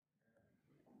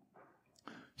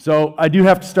So I do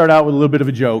have to start out with a little bit of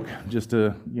a joke, just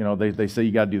to, they say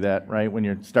you got to do that, right, when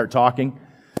you start talking.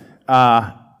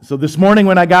 So this morning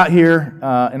when I got here,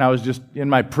 and I was just in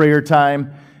my prayer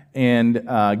time and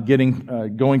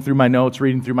going through my notes,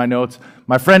 reading through my notes,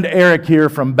 my friend Eric here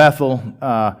from Bethel,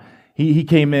 he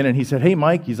came in and he said, "Hey,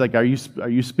 Mike," he's like, "Are you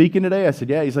speaking today?" I said,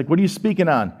 "Yeah." He's like, "What are you speaking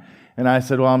on?" And I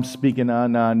said, "Well, I'm speaking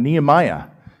on Nehemiah.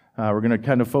 We're going to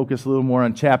kind of focus a little more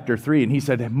on chapter 3. And he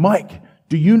said, "Hey, Mike,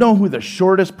 do you know who the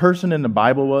shortest person in the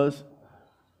Bible was?"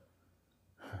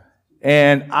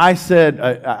 And I said,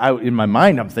 in my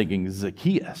mind, I'm thinking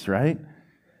Zacchaeus, right?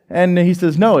 And he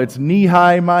says, "No, it's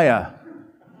Nehemiah."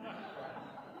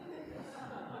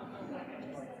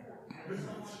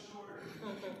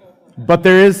 But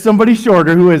there is somebody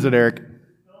shorter. Who is it, Eric?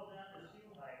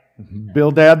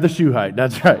 Bildad the Shuhite.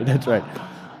 That's right. That's right.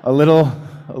 A little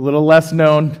less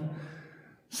known.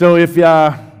 So if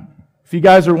you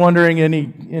guys are wondering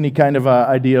any kind of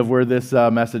idea of where this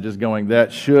message is going,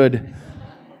 that should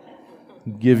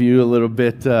give you a little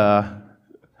bit of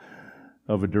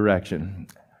a direction.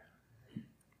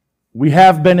 We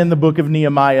have been in the book of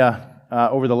Nehemiah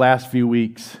over the last few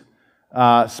weeks,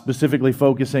 specifically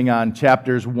focusing on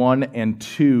chapters 1 and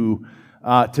 2.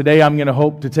 Today I'm going to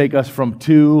hope to take us from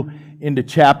 2 into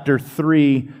chapter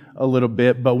 3 a little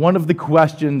bit, but one of the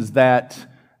questions that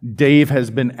Dave has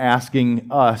been asking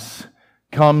us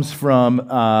comes from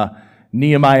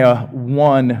Nehemiah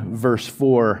 1, verse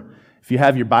 4. If you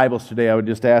have your Bibles today, I would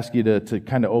just ask you to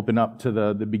kind of open up to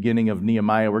the beginning of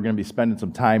Nehemiah. We're going to be spending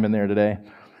some time in there today.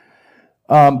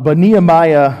 But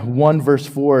Nehemiah 1, verse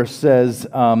 4 says,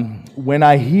 When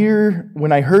I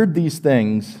heard these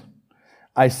things,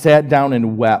 I sat down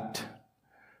and wept.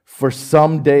 For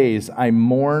some days I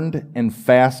mourned and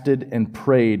fasted and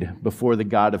prayed before the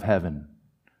God of heaven.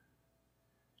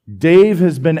 Dave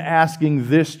has been asking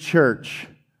this church,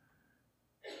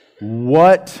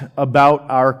 what about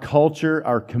our culture,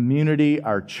 our community,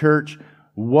 our church,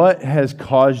 what has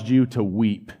caused you to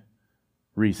weep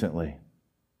recently?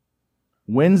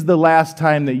 When's the last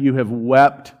time that you have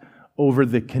wept over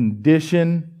the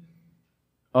condition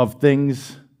of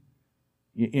things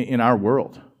in our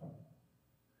world?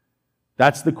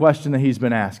 That's the question that he's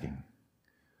been asking.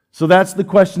 So that's the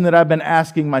question that I've been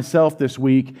asking myself this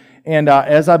week. And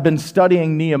as I've been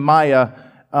studying Nehemiah,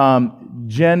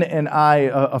 Jen and I,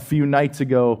 a few nights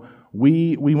ago,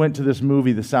 we went to this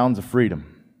movie, The Sounds of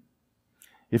Freedom.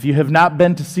 If you have not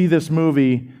been to see this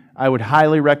movie, I would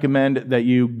highly recommend that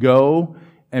you go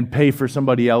and pay for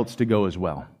somebody else to go as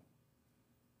well.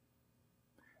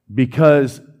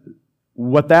 Because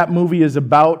what that movie is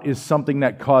about is something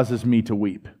that causes me to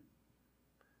weep.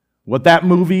 What that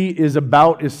movie is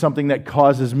about is something that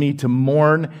causes me to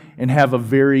mourn and have a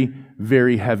very,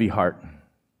 very heavy heart.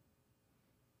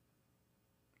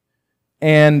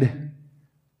 And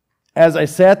as I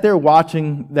sat there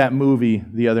watching that movie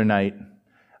the other night,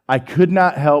 I could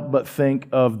not help but think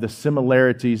of the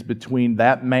similarities between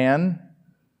that man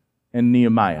and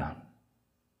Nehemiah.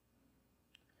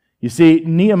 You see,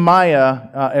 Nehemiah,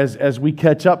 as we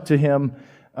catch up to him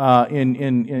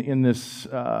in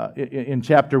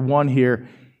chapter 1 here,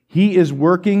 he is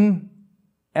working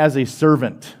as a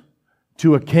servant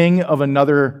to a king of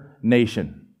another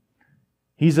nation.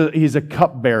 He's a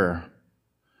cupbearer.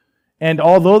 And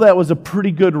although that was a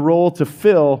pretty good role to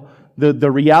fill,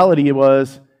 the reality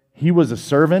was he was a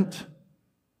servant.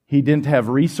 He didn't have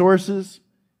resources.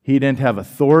 He didn't have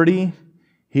authority.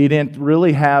 He didn't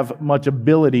really have much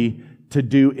ability to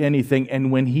do anything.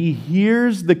 And when he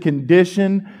hears the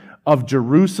condition of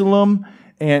Jerusalem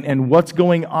and what's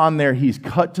going on there, he's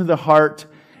cut to the heart,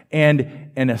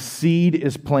 and a seed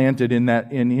is planted in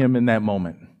him in that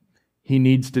moment. He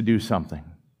needs to do something.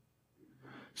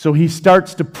 So he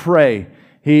starts to pray.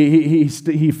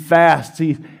 He fasts.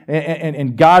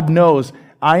 And God knows,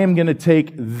 I am going to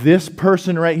take this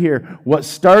person right here. What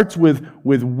starts with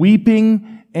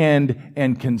weeping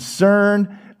and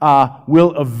concern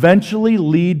will eventually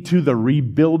lead to the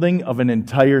rebuilding of an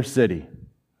entire city.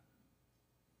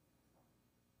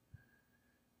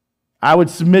 I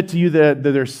would submit to you that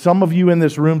there's some of you in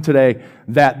this room today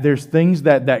that there's things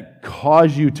that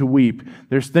cause you to weep.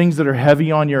 There's things that are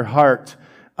heavy on your heart.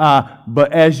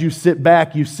 But as you sit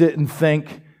back, you sit and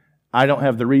think, I don't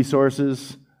have the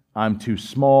resources. I'm too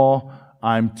small.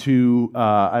 I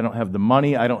don't have the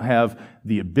money. I don't have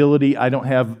the ability. I don't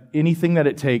have anything that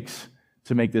it takes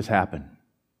to make this happen.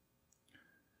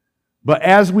 But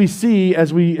as we see,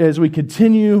 as we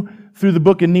continue through the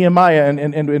book of Nehemiah,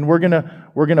 and we're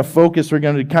gonna focus, we're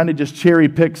gonna kind of just cherry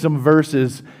pick some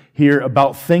verses here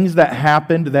about things that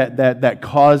happened that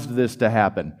caused this to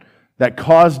happen, that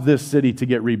caused this city to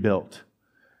get rebuilt.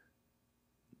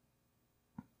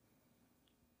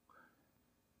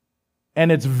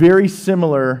 And it's very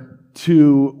similar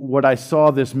to what I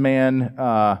saw this man,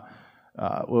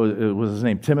 what was his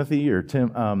name, Timothy or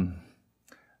Tim?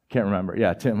 Can't remember.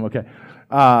 Yeah, Tim, okay.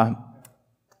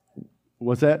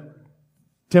 What's that?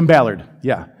 Tim Ballard,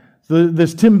 yeah. So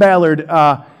this Tim Ballard,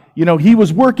 he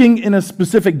was working in a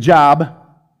specific job,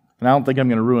 and I don't think I'm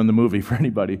going to ruin the movie for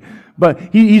anybody,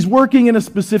 but he's working in a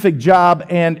specific job,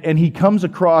 and he comes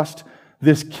across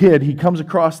this kid, he comes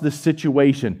across this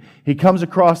situation, he comes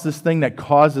across this thing that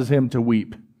causes him to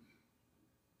weep.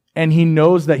 And he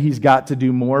knows that he's got to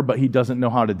do more, but he doesn't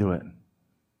know how to do it.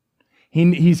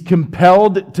 He's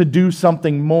compelled to do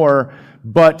something more,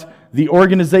 but the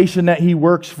organization that he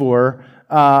works for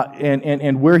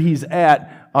and where he's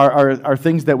at are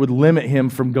things that would limit him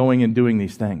from going and doing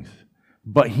these things.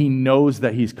 But he knows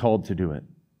that he's called to do it.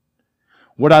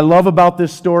 What I love about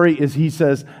this story is he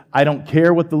says, I don't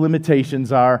care what the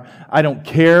limitations are. I don't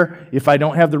care if I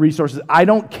don't have the resources. I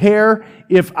don't care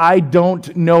if I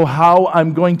don't know how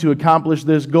I'm going to accomplish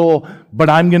this goal, but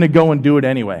I'm going to go and do it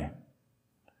anyway.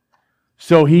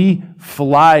 So he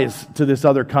flies to this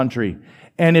other country.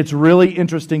 And it's really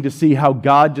interesting to see how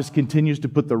God just continues to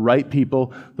put the right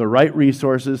people, the right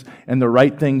resources, and the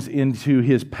right things into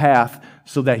his path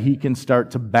so that he can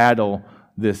start to battle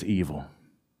this evil.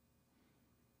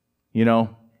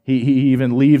 He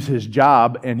even leaves his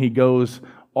job and he goes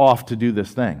off to do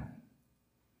this thing.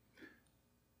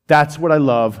 That's what I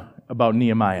love about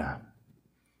Nehemiah.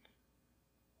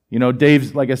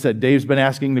 Like I said, Dave's been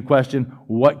asking the question,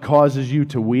 what causes you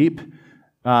to weep?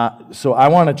 So I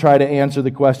want to try to answer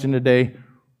the question today,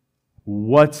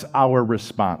 what's our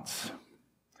response?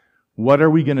 What are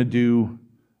we going to do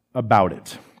about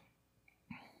it?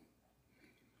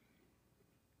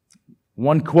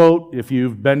 One quote, if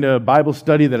you've been to a Bible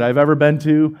study that I've ever been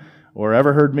to or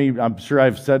ever heard me, I'm sure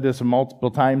I've said this multiple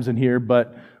times in here,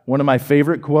 but one of my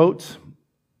favorite quotes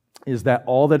is that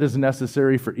all that is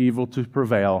necessary for evil to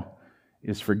prevail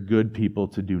is for good people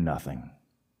to do nothing.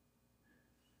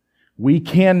 We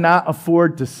cannot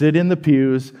afford to sit in the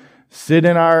pews, sit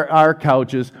in our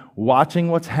couches, watching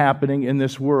what's happening in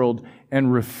this world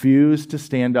and refuse to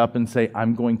stand up and say,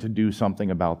 I'm going to do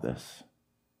something about this.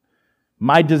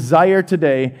 My desire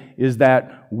today is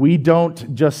that we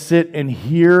don't just sit and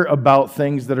hear about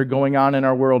things that are going on in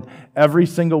our world. Every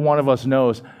single one of us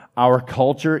knows our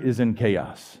culture is in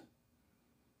chaos.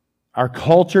 Our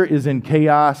culture is in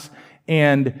chaos,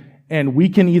 and we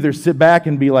can either sit back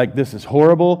and be like, this is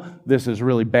horrible, this is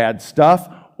really bad stuff,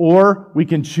 or we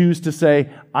can choose to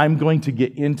say, I'm going to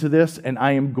get into this and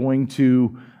I am going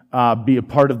to be a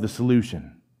part of the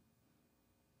solution.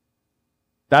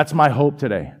 That's my hope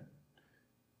today.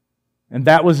 And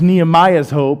that was Nehemiah's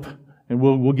hope, and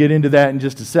we'll get into that in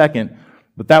just a second.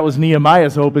 But that was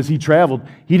Nehemiah's hope as he traveled.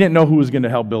 He didn't know who was going to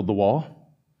help build the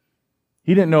wall.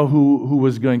 He didn't know who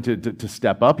was going to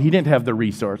step up. He didn't have the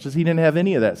resources. He didn't have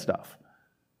any of that stuff.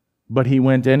 But he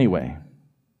went anyway.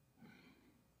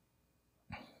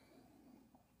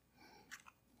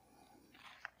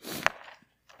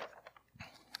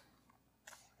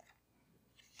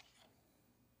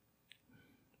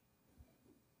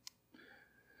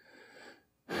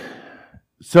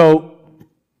 So,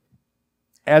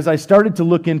 as I started to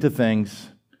look into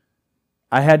things,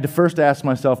 I had to first ask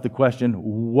myself the question,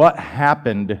 what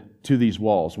happened to these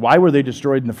walls? Why were they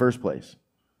destroyed in the first place?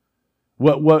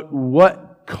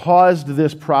 What caused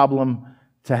this problem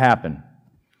to happen?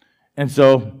 And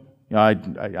so,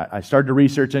 I started to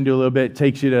research into it a little bit. It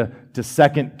takes you to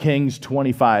 2 Kings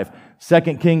 25. 2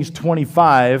 Kings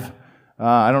 25,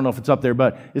 I don't know if it's up there,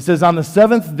 but it says, on the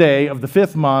 7th day of the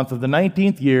 5th month of the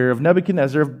 19th year of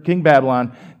Nebuchadnezzar, King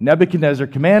Babylon, Nebuchadnezzar,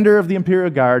 commander of the imperial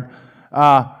guard,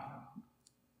 an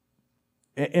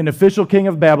official king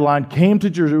of Babylon, came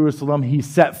to Jerusalem. He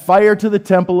set fire to the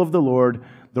temple of the Lord,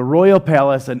 the royal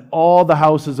palace, and all the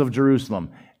houses of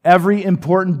Jerusalem. Every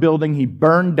important building he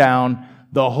burned down.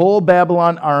 The whole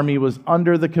Babylon army was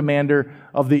under the commander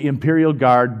of the imperial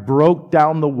guard, broke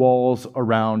down the walls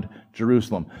around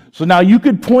Jerusalem. So now you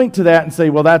could point to that and say,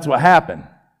 well, that's what happened.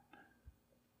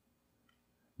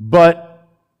 But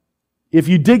if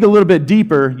you dig a little bit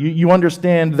deeper, you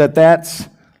understand that that's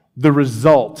the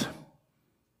result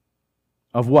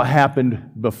of what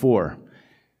happened before.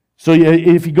 So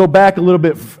if you go back a little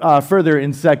bit further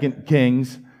in 2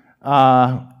 Kings,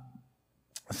 2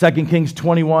 Kings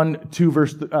 21, 2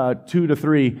 verse 2 to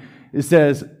 3, it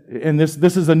says, and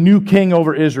this is a new king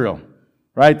over Israel,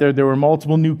 right? There were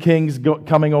multiple new kings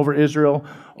coming over Israel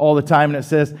all the time, and it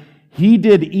says, he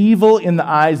did evil in the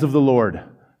eyes of the Lord,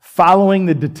 following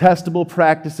the detestable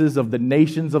practices of the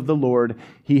nations of the Lord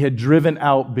he had driven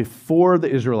out before the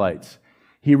Israelites.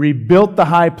 He rebuilt the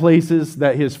high places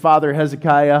that his father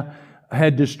Hezekiah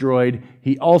had destroyed.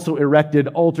 He also erected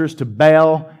altars to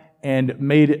Baal and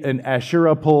made an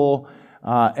Asherah pole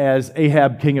as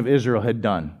Ahab, king of Israel, had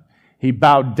done. He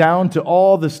bowed down to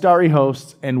all the starry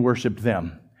hosts and worshiped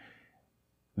them.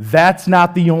 That's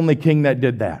not the only king that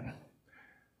did that.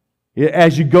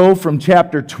 As you go from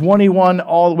chapter 21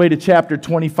 all the way to chapter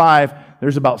 25,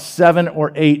 there's about 7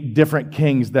 or 8 different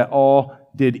kings that all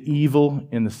did evil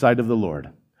in the sight of the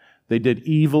Lord. They did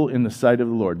evil in the sight of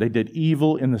the Lord. They did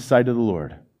evil in the sight of the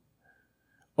Lord.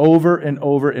 Over and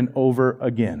over and over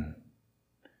again.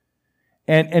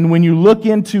 And when you look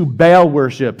into Baal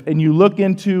worship and you look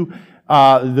into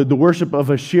the worship of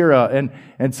Asherah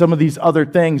and some of these other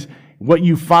things, what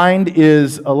you find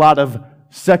is a lot of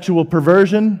sexual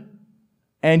perversion,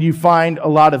 and you find a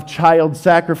lot of child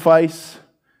sacrifice.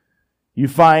 You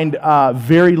find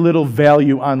very little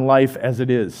value on life as it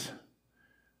is.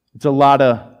 It's a lot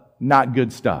of not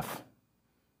good stuff.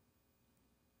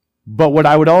 But what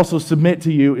I would also submit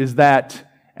to you is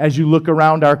that as you look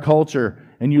around our culture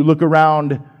and you look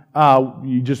around,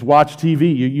 you just watch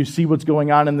TV, you see what's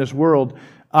going on in this world,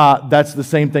 that's the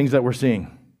same things that we're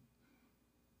seeing.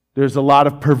 There's a lot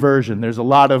of perversion. There's a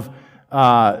lot of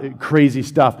crazy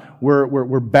stuff.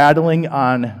 We're battling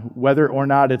on whether or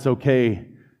not it's okay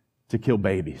to kill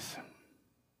babies.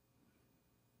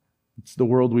 It's the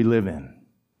world we live in.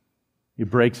 It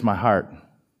breaks my heart.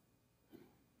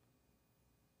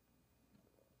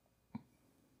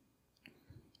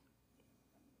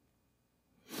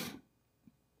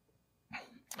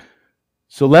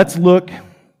 So let's look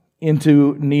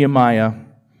into Nehemiah.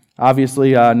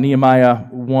 Obviously, Nehemiah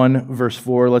 1, verse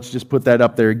 4. Let's just put that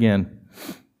up there again.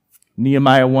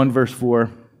 Nehemiah 1, verse 4. It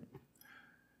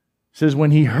says,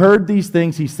 "When he heard these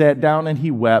things, he sat down and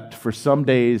he wept. For some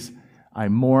days I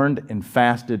mourned and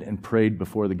fasted and prayed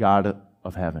before the God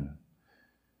of heaven."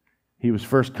 He was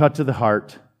first cut to the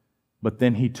heart, but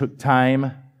then he took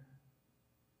time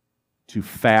to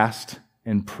fast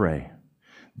and pray.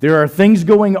 There are things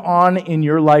going on in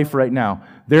your life right now.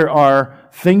 There are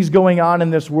things going on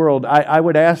in this world. I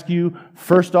would ask you,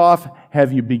 first off,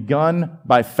 have you begun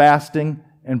by fasting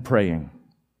and praying?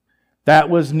 That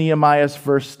was Nehemiah's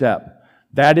first step.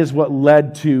 That is what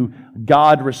led to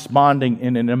God responding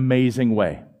in an amazing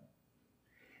way.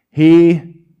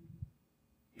 He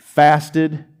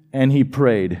fasted and he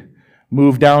prayed.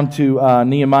 Move down to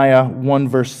Nehemiah 1,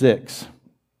 verse 6.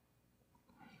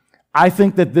 I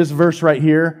think that this verse right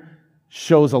here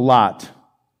shows a lot,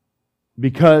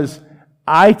 because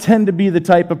I tend to be the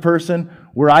type of person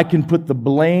where I can put the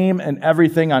blame and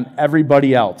everything on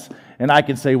everybody else. And I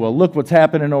can say, well, look what's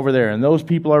happening over there, and those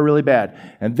people are really bad,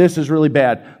 and this is really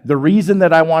bad. The reason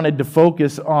that I wanted to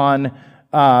focus on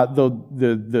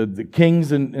the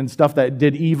kings and stuff that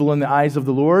did evil in the eyes of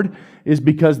the Lord is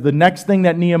because the next thing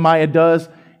that Nehemiah does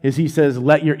is he says,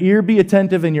 "Let your ear be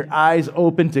attentive and your eyes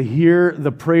open to hear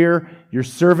the prayer your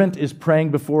servant is praying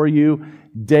before you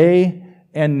day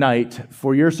and night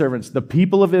for your servants, the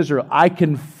people of Israel. I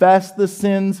confess the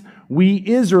sins we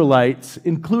Israelites,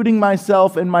 including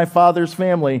myself and my father's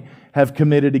family, have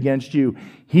committed against you."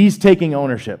 He's taking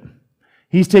ownership.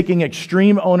 He's taking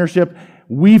extreme ownership.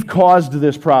 We've caused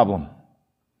this problem.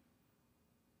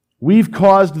 We've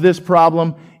caused this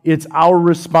problem. It's our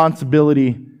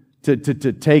responsibility to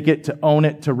take it, to own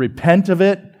it, to repent of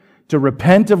it, to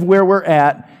repent of where we're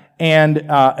at, and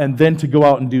then to go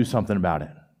out and do something about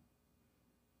it.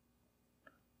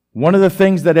 One of the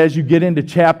things that as you get into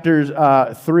chapters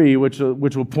 3, which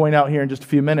we'll point out here in just a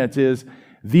few minutes, is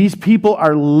these people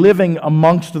are living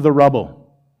amongst the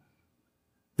rubble.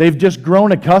 They've just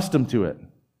grown accustomed to it.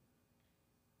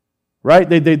 Right?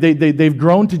 They've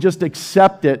grown to just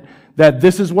accept it, that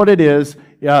this is what it is.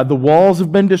 The walls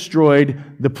have been destroyed,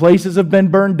 the places have been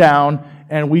burned down,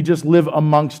 and we just live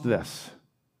amongst this.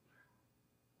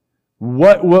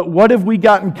 What have we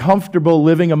gotten comfortable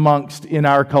living amongst in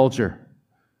our culture?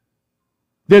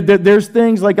 There's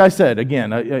things, like I said,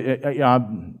 again,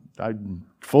 I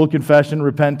full confession,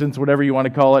 repentance, whatever you want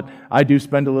to call it. I do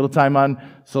spend a little time on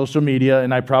social media,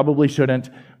 and I probably shouldn't.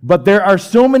 But there are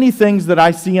so many things that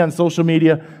I see on social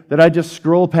media that I just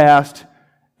scroll past,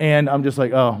 and I'm just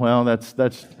like, oh, well,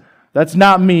 that's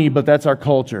not me, but that's our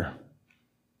culture.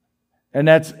 And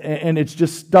it's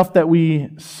just stuff that we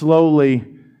slowly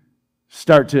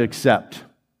start to accept.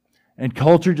 And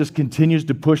culture just continues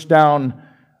to push down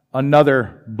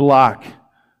another block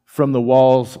from the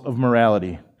walls of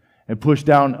morality, and push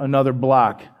down another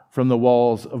block from the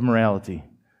walls of morality,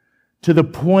 to the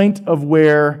point of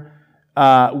where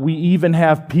we even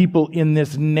have people in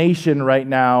this nation right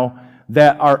now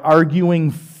that are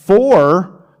arguing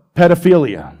for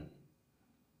pedophilia?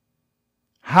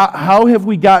 How have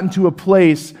we gotten to a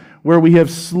place where we have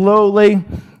slowly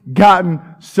gotten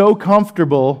so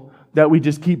comfortable that we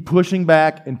just keep pushing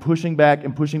back and pushing back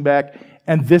and pushing back,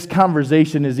 and this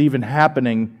conversation is even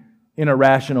happening in a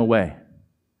rational way?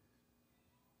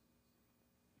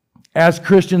 As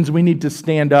Christians, we need to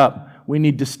stand up. We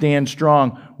need to stand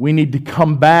strong. We need to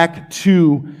come back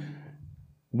to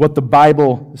what the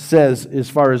Bible says as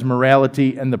far as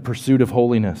morality and the pursuit of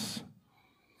holiness.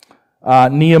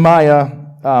 Nehemiah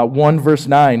 1 verse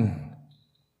 9.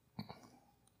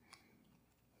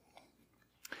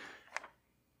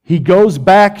 He goes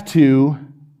back to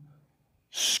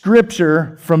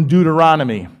Scripture from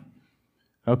Deuteronomy.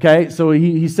 Okay, so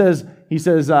he says,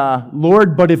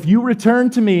 Lord, but if you return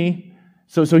to me,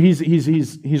 so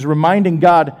he's reminding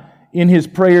God in his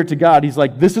prayer to God. He's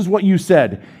like, this is what you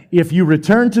said. If you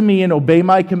return to me and obey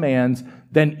my commands,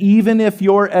 then even if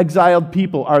your exiled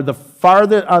people are on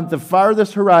the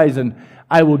farthest horizon,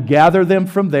 I will gather them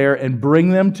from there and bring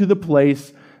them to the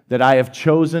place that I have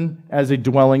chosen as a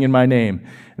dwelling in my name.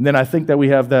 And then I think that we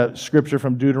have that scripture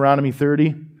from Deuteronomy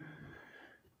 30.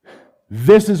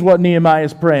 This is what Nehemiah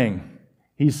is praying.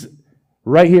 He's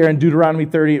right here in Deuteronomy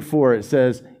 30:4. It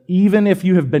says, even if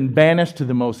you have been banished to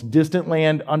the most distant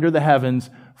land under the heavens,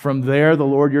 from there the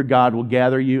Lord your God will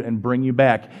gather you and bring you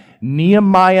back.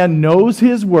 Nehemiah knows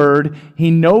his word.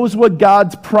 He knows what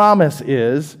God's promise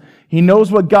is. He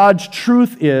knows what God's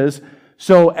truth is.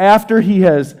 So after he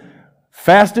has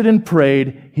fasted and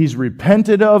prayed, he's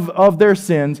repented of their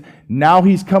sins. Now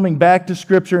he's coming back to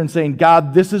Scripture and saying,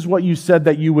 God, this is what you said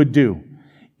that you would do.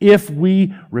 If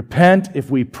we repent, if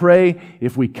we pray,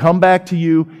 if we come back to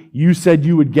you, you said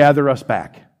you would gather us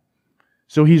back.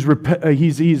 So he's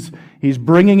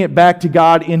bringing it back to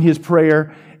God in his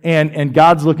prayer, and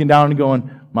God's looking down and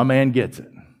going, my man gets it.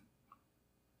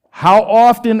 How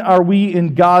often are we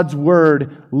in God's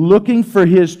Word looking for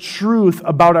His truth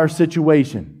about our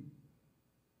situation?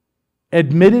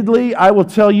 Admittedly, I will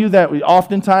tell you that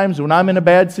oftentimes when I'm in a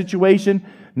bad situation,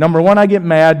 number one, I get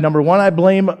mad. Number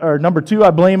two,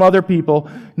 I blame other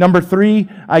people. Number three,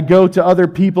 I go to other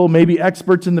people, maybe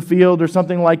experts in the field or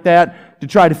something like that, to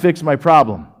try to fix my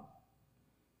problem.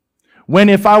 When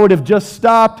if I would have just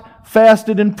stopped,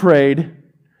 fasted and prayed,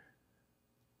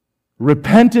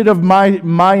 repented of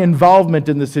my involvement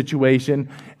in the situation,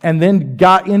 and then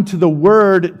got into the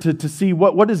Word to see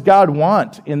what does God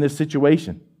want in this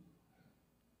situation.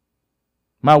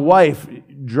 My wife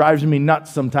drives me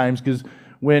nuts sometimes because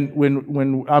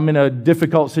when I'm in a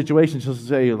difficult situation, she'll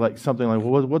say like something like,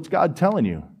 well, what's God telling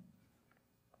you?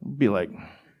 I'll be like,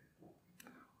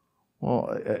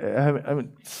 well, I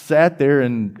haven't sat there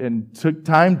and took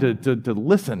time to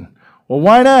listen. Well,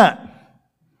 why not?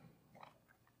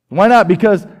 Why not?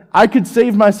 Because I could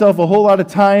save myself a whole lot of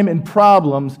time and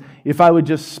problems if I would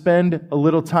just spend a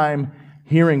little time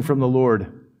hearing from the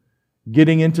Lord,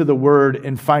 getting into the Word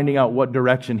and finding out what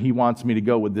direction He wants me to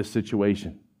go with this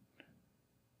situation.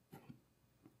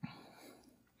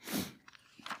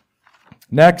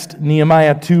 Next,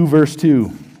 Nehemiah 2, verse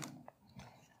 2.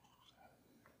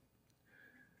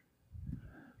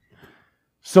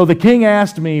 So the king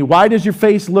asked me, why does your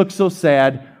face look so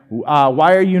sad?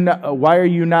 Why are you not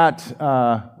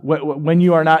when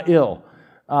you are not ill?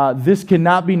 This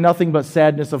cannot be nothing but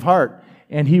sadness of heart.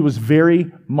 And he was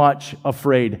very much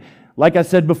afraid. Like I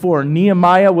said before,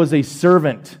 Nehemiah was a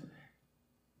servant.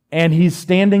 And he's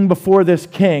standing before this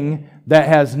king that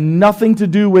has nothing to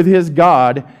do with his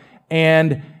God.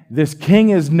 And this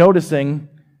king is noticing,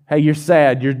 hey, you're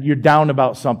sad, you're down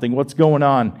about something, what's going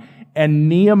on? And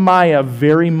Nehemiah,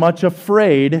 very much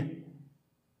afraid,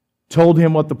 told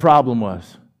him what the problem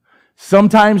was.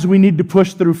 Sometimes we need to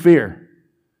push through fear.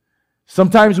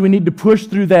 Sometimes we need to push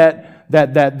through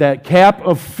that cap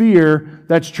of fear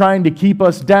that's trying to keep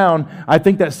us down. I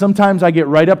think that sometimes I get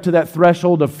right up to that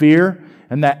threshold of fear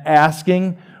and that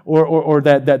asking or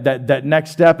that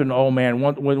next step, and oh man,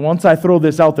 once I throw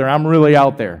this out there, I'm really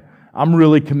out there. I'm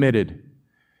really committed.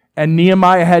 And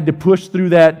Nehemiah had to push through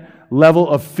that level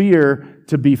of fear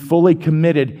to be fully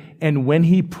committed. And when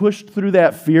he pushed through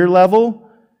that fear level,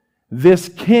 this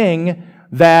king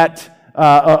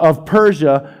of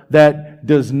Persia that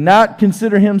does not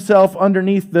consider himself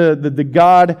underneath the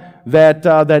God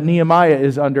that Nehemiah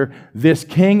is under, this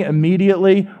king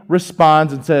immediately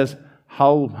responds and says,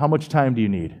 How much time do you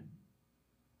need?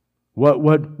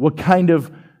 What kind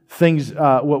of things?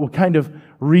 What kind of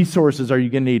resources are you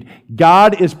going to need?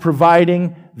 God is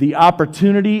providing the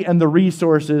opportunity and the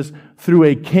resources through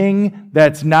a king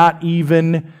that's not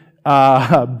even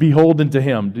beholden to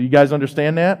him. Do you guys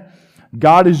understand that?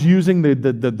 God is using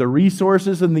the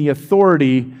resources and the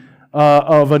authority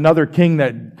of another king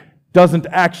that doesn't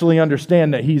actually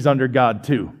understand that he's under God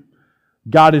too.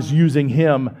 God is using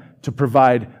him to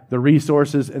provide the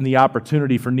resources and the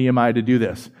opportunity for Nehemiah to do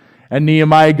this. And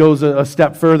Nehemiah goes a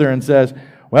step further and says,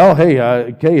 well, hey,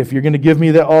 okay, if you're going to give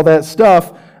me all that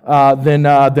stuff, then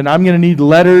I'm going to need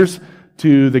letters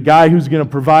to the guy who's going to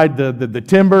provide the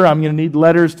timber. I'm going to need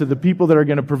letters to the people that are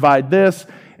going to provide this.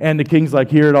 And the king's like,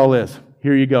 here it all is.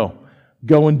 Here you go.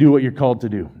 Go and do what you're called to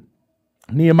do.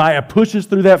 Nehemiah pushes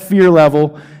through that fear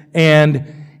level, and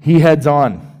he heads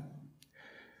on.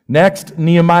 Next,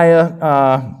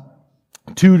 Nehemiah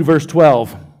 2, verse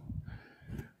 12.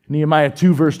 Nehemiah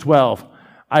 2, verse 12.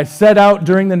 I set out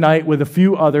during the night with a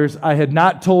few others. I had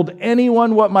not told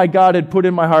anyone what my God had put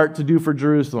in my heart to do for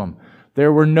Jerusalem.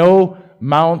 There were no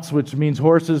mounts, which means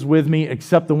horses, with me,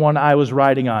 except the one I was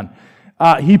riding on.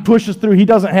 He pushes through. He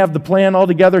doesn't have the plan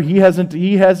altogether. He hasn't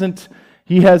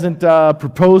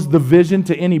proposed the vision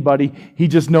to anybody. He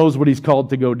just knows what he's called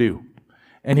to go do.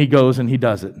 And he goes and he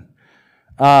does it.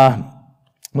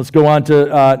 Let's go on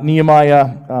to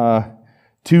Nehemiah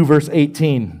 2, verse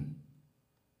 18.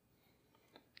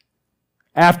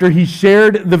 After he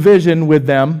shared the vision with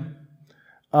them,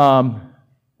 I'm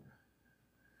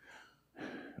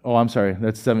sorry,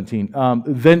 that's 17.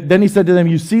 Then he said to them,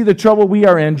 you see the trouble we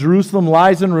are in. Jerusalem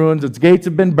lies in ruins. Its gates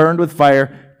have been burned with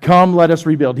fire. Come, let us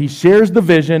rebuild. He shares the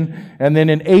vision, and then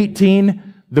in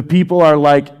 18, the people are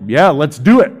like, yeah, let's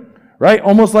do it, right?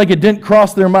 Almost like it didn't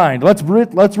cross their mind. Let's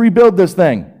rebuild this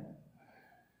thing.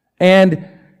 And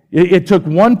it took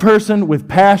one person with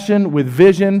passion, with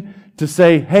vision, to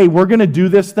say, hey, we're going to do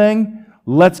this thing.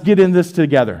 Let's get in this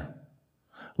together.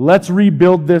 Let's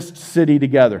rebuild this city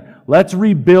together. Let's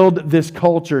rebuild this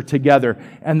culture together.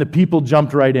 And the people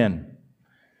jumped right in.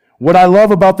 What I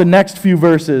love about the next few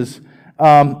verses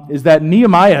is that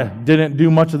Nehemiah didn't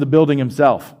do much of the building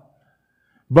himself.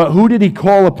 But who did he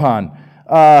call upon?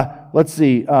 Let's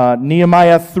see.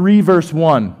 Nehemiah 3, verse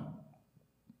 1.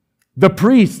 The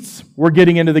priests were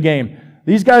getting into the game.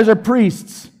 These guys are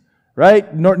priests,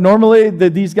 right? Normally,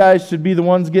 these guys should be the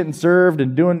ones getting served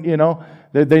and doing,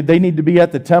 they need to be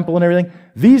at the temple and everything.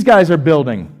 These guys are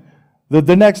building.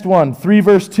 The next one, 3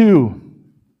 verse 2.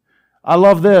 I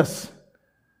love this.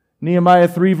 Nehemiah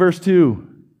 3 verse 2.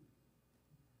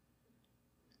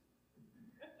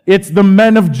 It's the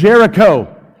men of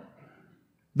Jericho.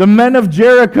 The men of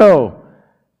Jericho.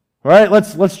 All right,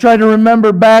 let's try to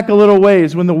remember back a little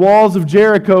ways when the walls of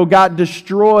Jericho got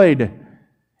destroyed.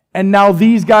 And now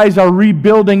these guys are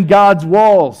rebuilding God's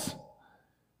walls.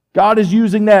 God is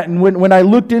using that. And when I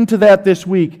looked into that this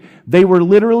week, they were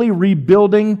literally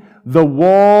rebuilding the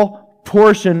wall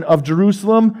portion of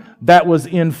Jerusalem that was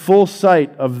in full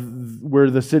sight of where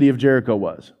the city of Jericho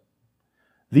was.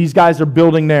 These guys are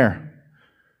building there.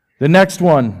 The next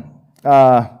one,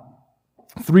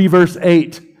 3 verse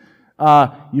 8.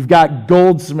 You've got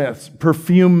goldsmiths,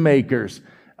 perfume makers.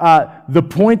 The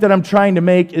point that I'm trying to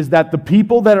make is that the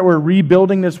people that were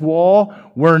rebuilding this wall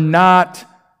were not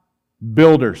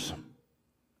builders,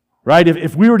 right?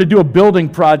 If we were to do a building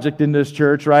project in this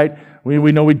church, right,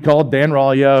 we know we'd call Dan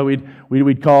Ralia,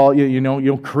 we'd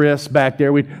call Chris back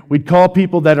there, we'd call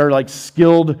people that are like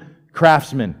skilled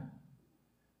craftsmen.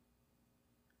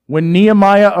 When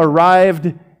Nehemiah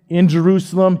arrived in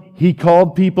Jerusalem, he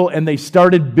called people and they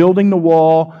started building the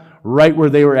wall right where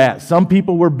they were at. Some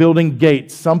people were building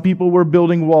gates. Some people were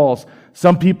building walls.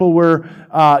 Some people were,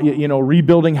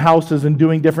 rebuilding houses and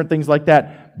doing different things like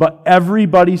that. But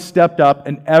everybody stepped up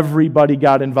and everybody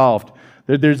got involved.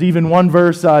 There's even one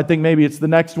verse, I think maybe it's the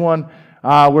next one,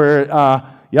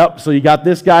 so you got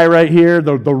this guy right here,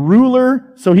 the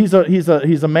ruler. So he's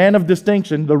a man of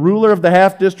distinction. The ruler of the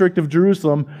half district of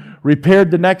Jerusalem repaired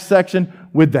the next section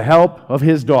with the help of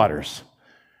his daughters,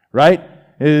 right?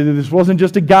 This wasn't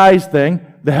just a guy's thing.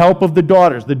 The help of the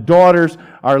daughters. The daughters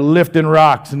are lifting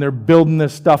rocks and they're building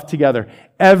this stuff together.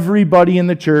 Everybody in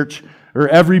the church or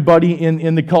everybody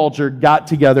in the culture got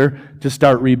together to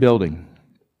start rebuilding.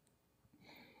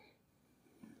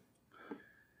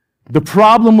 The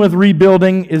problem with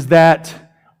rebuilding is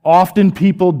that often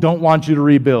people don't want you to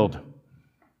rebuild.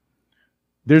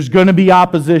 There's going to be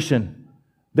opposition.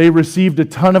 They received a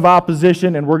ton of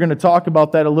opposition, and we're going to talk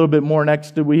about that a little bit more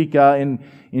next week in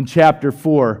chapter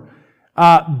 4.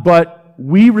 But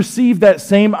we receive that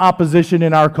same opposition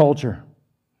in our culture.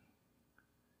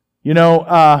 There's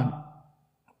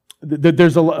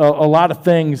a lot of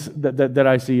things that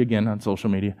I see, again, on social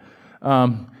media.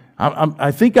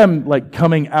 I think I'm like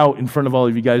coming out in front of all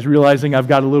of you guys, realizing I've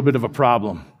got a little bit of a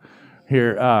problem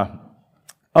here.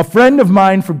 A friend of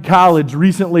mine from college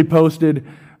recently posted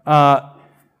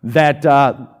that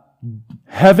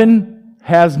heaven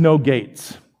has no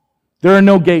gates. There are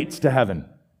no gates to heaven.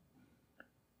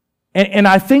 And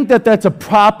I think that that's a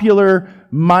popular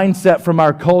mindset from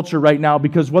our culture right now,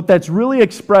 because what that's really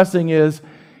expressing is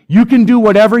you can do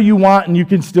whatever you want and you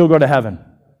can still go to heaven.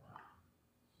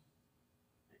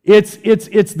 It's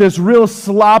this real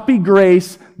sloppy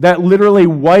grace that literally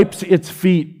wipes its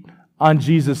feet on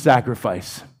Jesus'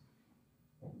 sacrifice.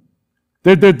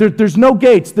 There's no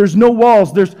gates, there's no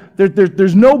walls,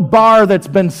 there's no bar that's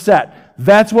been set.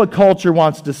 That's what culture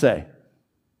wants to say.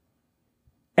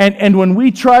 And when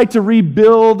we try to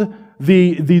rebuild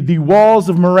the walls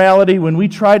of morality, when we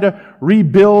try to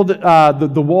rebuild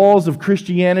the walls of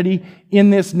Christianity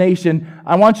in this nation,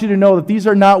 I want you to know that these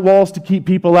are not walls to keep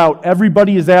people out.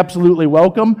 Everybody is absolutely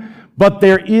welcome, but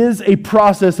there is a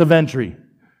process of entry.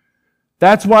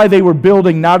 That's why they were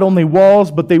building not only walls,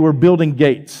 but they were building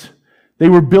gates. They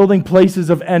were building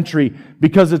places of entry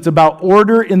because it's about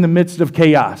order in the midst of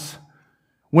chaos.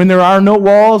 When there are no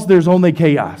walls, there's only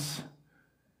chaos.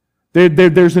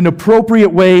 There's an appropriate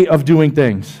way of doing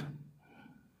things.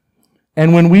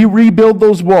 And when we rebuild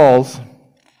those walls,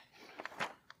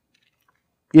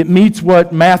 it meets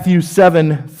what Matthew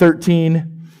 7:13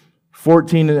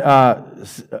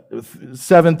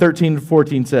 and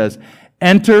 14 says.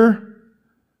 Enter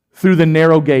through the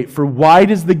narrow gate, for wide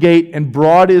is the gate and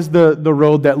broad is the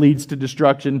road that leads to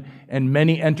destruction, and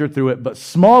many enter through it. But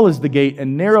small is the gate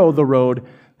and narrow the road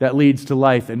that leads to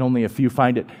life, and only a few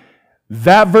find it.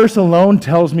 That verse alone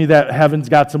tells me that heaven's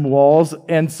got some walls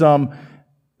and some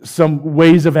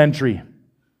ways of entry.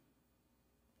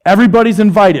 Everybody's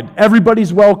invited.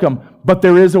 Everybody's welcome. But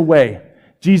there is a way.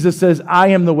 Jesus says, I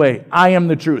am the way. I am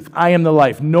the truth. I am the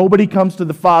life. Nobody comes to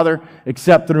the Father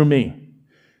except through me.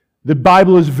 The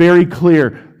Bible is very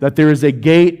clear that there is a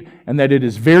gate and that it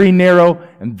is very narrow,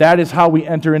 and that is how we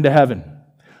enter into heaven.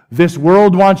 This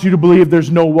world wants you to believe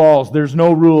there's no walls, there's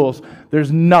no rules,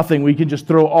 there's nothing. We can just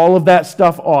throw all of that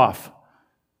stuff off.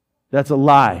 That's a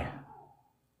lie.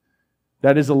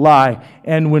 That is a lie.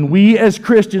 And when we as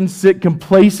Christians sit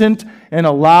complacent and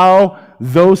allow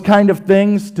those kind of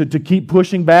things to keep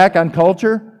pushing back on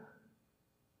culture,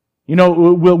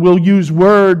 we'll use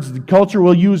words, the culture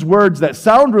will use words that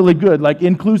sound really good, like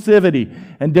inclusivity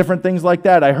and different things like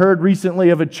that. I heard recently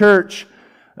of a church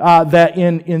that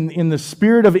in the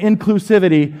spirit of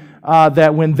inclusivity,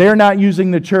 that when they're not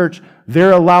using the church,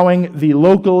 they're allowing the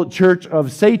local church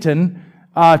of Satan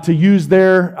to use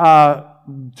their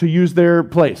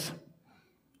place,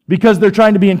 because they're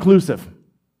trying to be inclusive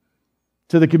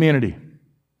to the community.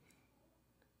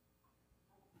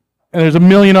 And there's a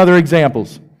million other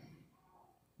examples.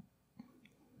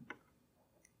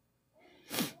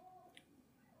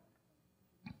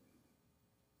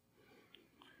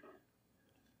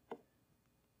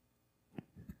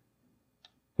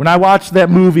 When I watched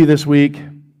that movie this week,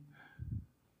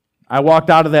 I walked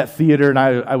out of that theater and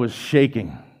I was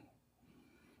shaking.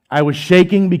 I was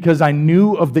shaking because I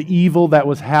knew of the evil that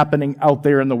was happening out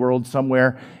there in the world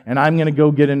somewhere, and I'm going to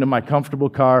go get into my comfortable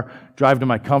car, drive to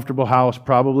my comfortable house,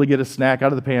 probably get a snack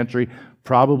out of the pantry,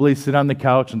 probably sit on the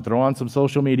couch and throw on some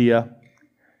social media,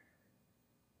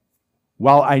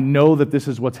 while I know that this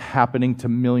is what's happening to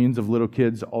millions of little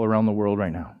kids all around the world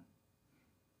right now.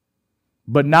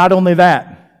 But not only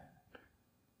that,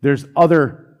 there's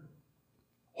other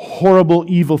horrible,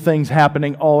 evil things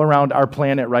happening all around our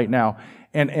planet right now.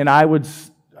 And I would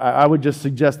just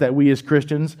suggest that we as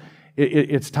Christians,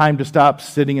 it's time to stop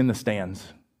sitting in the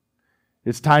stands.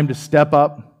 It's time to step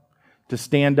up, to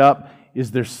stand up. Is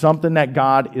there something that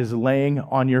God is laying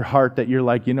on your heart that you're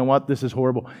like, you know what, this is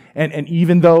horrible? And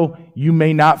even though you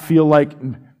may not feel like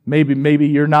maybe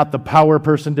you're not the power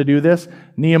person to do this,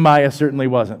 Nehemiah certainly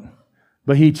wasn't.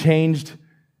 But he changed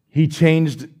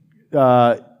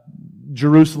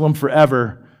Jerusalem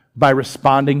forever by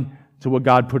responding to what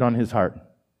God put on his heart.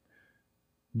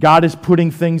 God is putting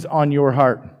things on your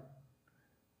heart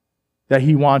that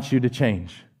he wants you to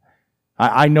change.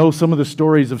 I know some of the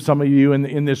stories of some of you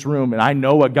in this room, and I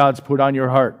know what God's put on your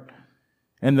heart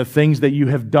and the things that you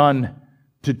have done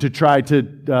to try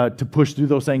to push through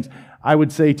those things. I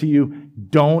would say to you,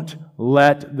 don't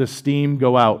let the steam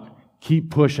go out.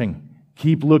 Keep pushing.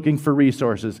 Keep looking for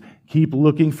resources. Keep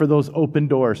looking for those open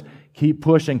doors. Keep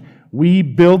pushing. We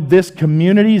build this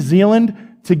community,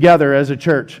 Zeeland, together as a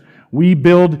church. We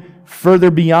build further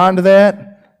beyond that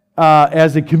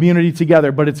as a community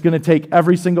together, but it's going to take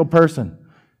every single person.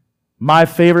 My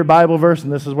favorite Bible verse,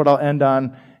 and this is what I'll end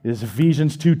on, is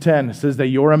Ephesians 2:10. It says that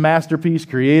you're a masterpiece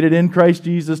created in Christ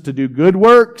Jesus to do good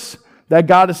works that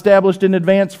God established in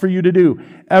advance for you to do.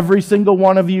 Every single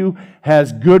one of you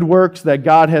has good works that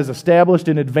God has established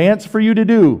in advance for you to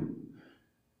do.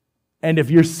 And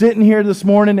if you're sitting here this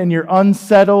morning and you're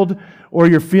unsettled or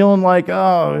you're feeling like,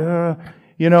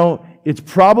 it's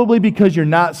probably because you're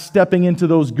not stepping into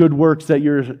those good works that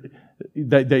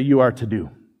you are to do.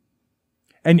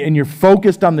 And you're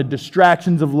focused on the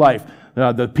distractions of life,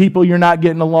 the people you're not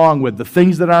getting along with, the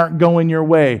things that aren't going your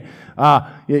way,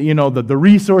 the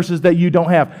resources that you don't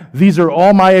have. These are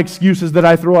all my excuses that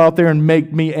I throw out there and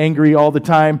make me angry all the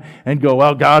time and go,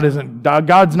 well,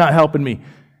 God's not helping me.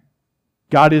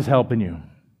 God is helping you.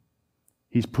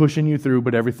 He's pushing you through,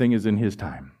 but everything is in His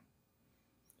time.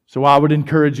 So I would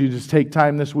encourage you to just take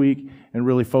time this week and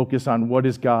really focus on what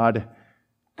is God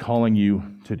calling you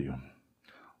to do.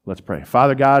 Let's pray.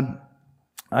 Father God,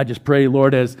 I just pray,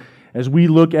 Lord, as we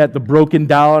look at the broken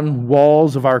down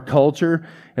walls of our culture,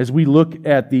 as we look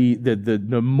at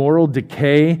the moral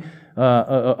decay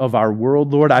of our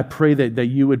world, Lord, I pray that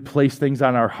you would place things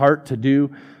on our heart to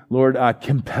do. Lord,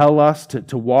 compel us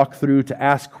to walk through, to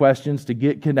ask questions, to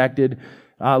get connected,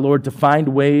 Lord, to find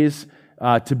ways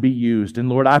to be used. And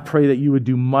Lord, I pray that you would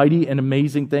do mighty and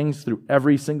amazing things through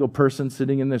every single person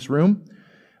sitting in this room.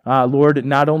 Lord,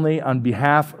 not only on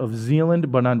behalf of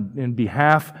Zeeland, but in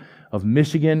behalf of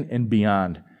Michigan and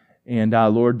beyond. And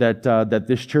Lord, that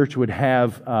this church would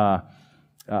have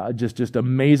just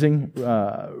amazing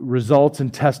results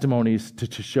and testimonies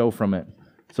to show from it.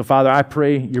 So Father, I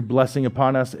pray your blessing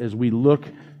upon us as we look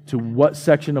to what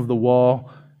section of the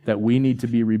wall that we need to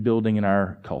be rebuilding in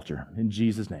our culture. In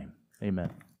Jesus' name, amen.